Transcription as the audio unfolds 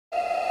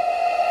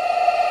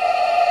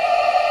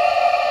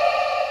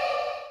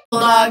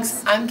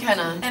Bulldogs! I'm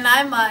Kenna. And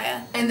I'm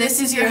Maya. And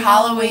this is your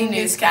Halloween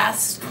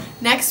newscast.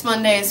 Next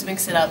Monday is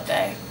Mix It Up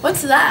Day.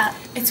 What's that?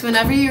 It's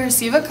whenever you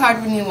receive a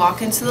card when you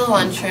walk into the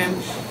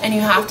lunchroom and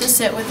you have to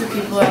sit with the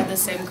people who have the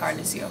same card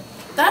as you.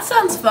 That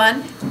sounds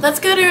fun. Let's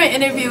go to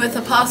an interview with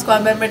a Paw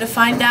Squad member to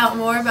find out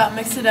more about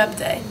Mix It Up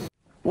Day.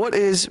 What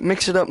is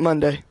Mix It Up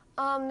Monday?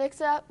 Mix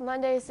It Up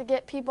Monday is to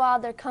get people out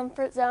of their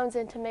comfort zones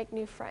and to make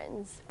new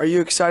friends. Are you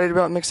excited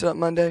about Mix It Up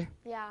Monday?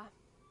 Yeah.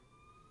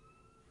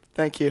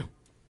 Thank you.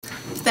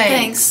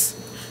 Thanks.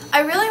 I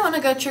really want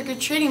to go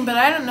trick-or-treating, but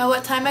I don't know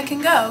what time I can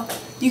go.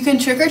 You can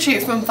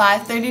trick-or-treat from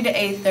 5:30 to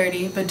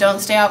 8:30, but don't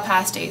stay out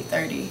past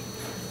 8:30.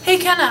 Hey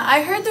Kenna,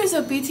 I heard there's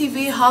a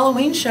BTV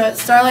Halloween show at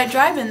Starlight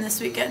Drive-In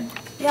this weekend.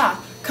 Yeah,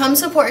 come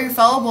support your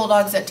fellow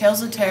Bulldogs at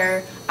Tales of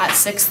Terror at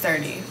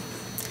 6:30.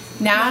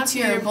 Now to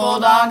your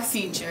Bulldog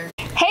feature.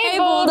 Hey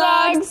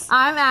Bulldogs!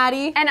 I'm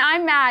Addie. And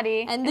I'm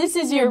Maddie. And this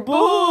is your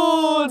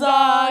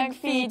Bulldog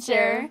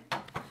feature.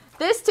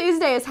 This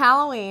Tuesday is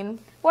Halloween.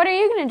 What are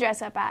you going to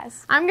dress up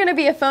as? I'm going to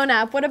be a phone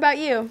app. What about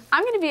you?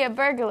 I'm going to be a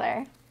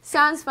burglar.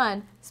 Sounds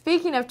fun.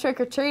 Speaking of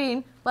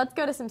trick-or-treating, let's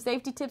go to some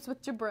safety tips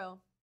with Jabril.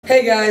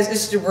 Hey guys,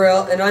 this is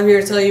Jabril, and I'm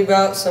here to tell you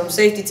about some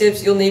safety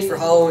tips you'll need for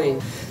Halloween.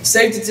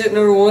 Safety tip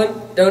number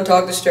 1, don't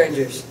talk to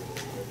strangers.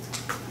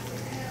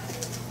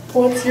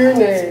 What's your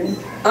name?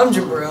 I'm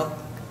Jabril.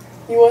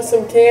 You want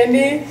some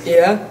candy?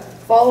 Yeah?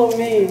 Follow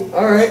me.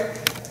 Alright.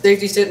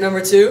 Safety tip number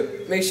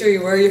 2, make sure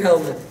you wear your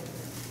helmet.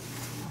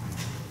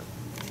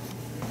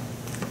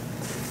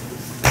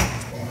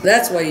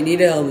 That's why you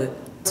need a helmet.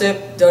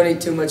 Tip, don't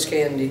eat too much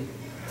candy.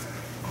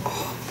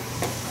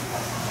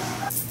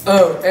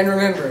 Oh, and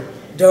remember,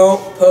 don't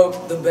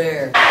poke the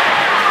bear.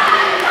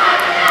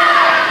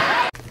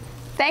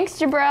 Thanks,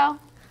 Jabril.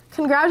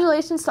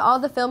 Congratulations to all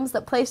the films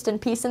that placed in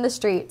Peace in the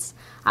Streets.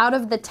 Out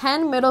of the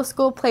 10 middle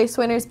school place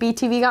winners,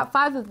 BTV got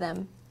 5 of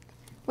them.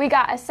 We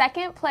got a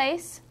second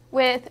place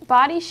with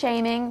Body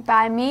Shaming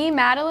by me,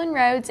 Madeline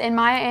Rhodes, and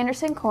Maya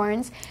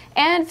Anderson-Corns,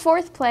 and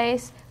 4th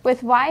place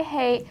with Why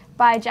Hate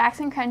by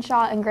Jackson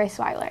Crenshaw and Grace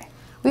Weiler.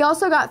 We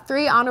also got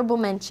 3 honorable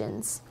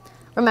mentions.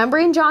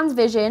 Remembering John's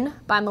Vision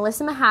by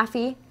Melissa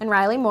Mahaffey and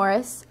Riley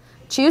Morris,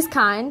 Choose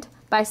Kind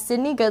by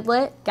Sydney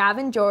Goodlett,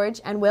 Gavin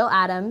George, and Will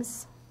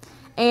Adams,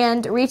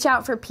 and Reach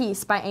Out for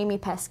Peace by Amy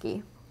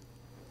Pesky.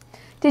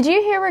 Did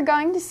you hear we're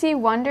going to see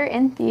Wonder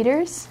in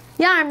theaters?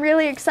 Yeah, I'm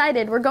really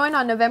excited. We're going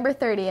on November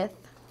 30th.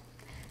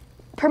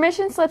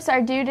 Permission slips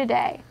are due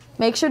today.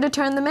 Make sure to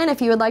turn them in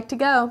if you would like to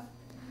go.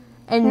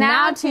 And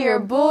now to your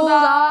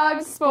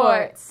Bulldog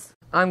Sports.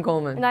 I'm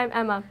Coleman. And I'm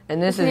Emma.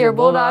 And this is your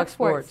Bulldog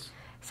Sports.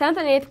 7th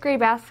and 8th grade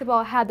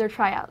basketball had their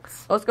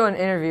tryouts. Let's go and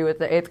interview with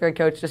the 8th grade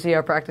coach to see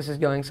how practice is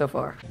going so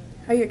far.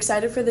 Are you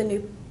excited for the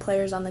new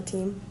players on the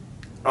team?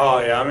 Oh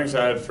yeah, I'm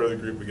excited for the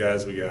group of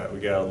guys we got. We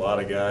got a lot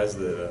of guys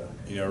that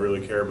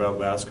really care about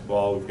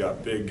basketball. We've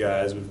got big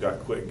guys, we've got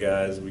quick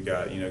guys, we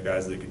got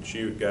guys that can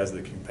shoot, guys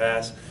that can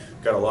pass.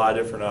 We've got a lot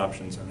of different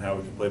options on how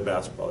we can play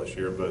basketball this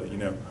year. But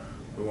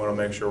we want to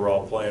make sure we're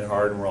all playing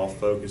hard and we're all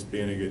focused,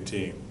 being a good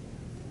team.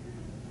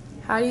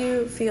 How do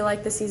you feel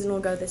like the season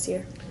will go this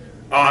year?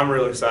 Oh, I'm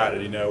really excited.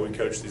 We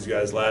coached these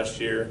guys last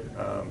year.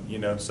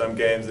 Some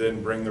games they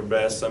didn't bring their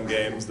best. Some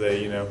games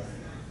they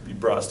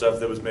brought stuff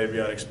that was maybe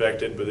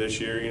unexpected. But this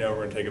year, we're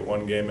going to take it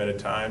one game at a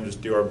time.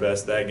 Just do our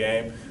best that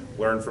game,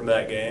 learn from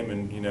that game,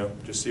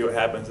 and just see what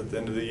happens at the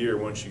end of the year.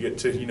 Once you get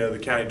to the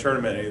county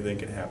tournament, anything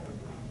can happen.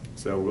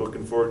 So we're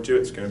looking forward to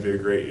it. It's going to be a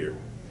great year.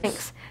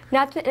 Thanks.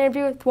 Now to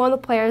interview with one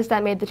of the players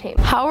that made the team.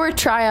 How were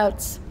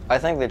tryouts? I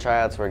think the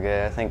tryouts were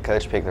good. I think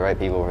Coach picked the right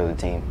people for the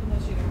team.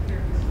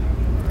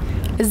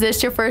 Is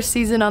this your first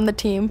season on the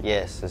team?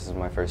 Yes, this is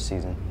my first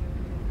season.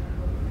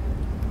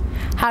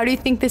 How do you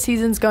think the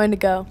season's going to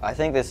go? I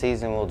think this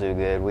season will do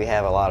good. We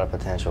have a lot of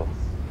potential.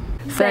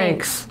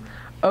 Thanks.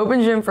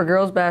 Open gym for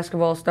girls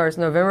basketball starts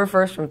November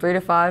 1st from 3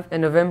 to 5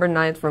 and November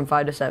 9th from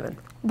 5 to 7.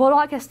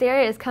 Bulldog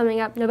Hysteria is coming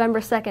up November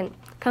 2nd.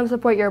 Come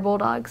support your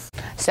Bulldogs.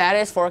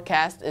 Saturday's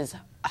forecast is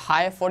a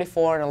high of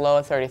 44 and a low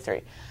of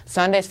 33.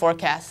 Sunday's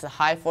forecast is a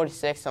high of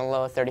 46 and a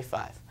low of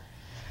 35.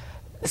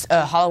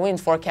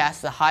 Halloween's forecast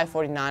is a high of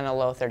 49 and a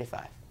low of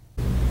 35.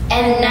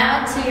 And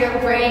now to your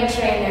brain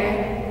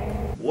trainer.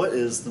 What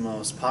is the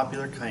most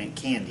popular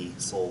candy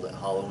sold at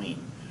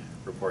Halloween?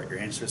 Report your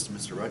answers to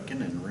Mr.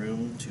 Rutkin in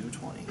room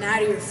 220. Now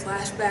to your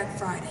Flashback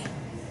Friday.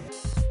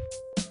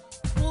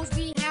 Wolves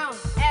be hound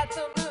at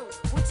the room.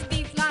 Would you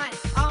be flying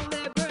on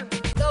their broom?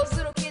 Those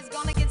little kids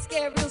gonna get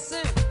scared real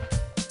soon.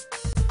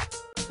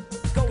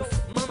 Ghosts,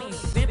 mummies,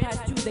 vampires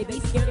too. They be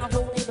scaring the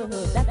whole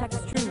neighborhood. That fact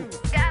is true.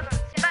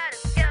 Goblins, spiders,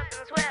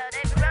 skeletons, well,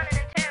 they be running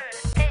in terror.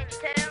 Can't you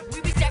tell?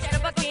 We be stacking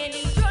up our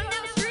candy. Running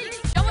down the street,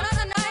 showing all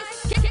the nice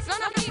kicks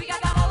on our feet. We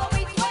got the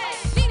Halloween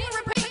swag. Lean and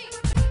repeat.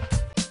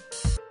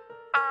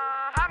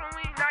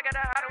 Halloween, I got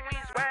a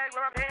Halloween swag.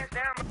 Where my pants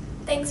down.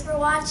 Thanks for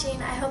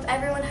watching. I hope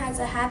everyone has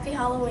a happy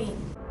Halloween.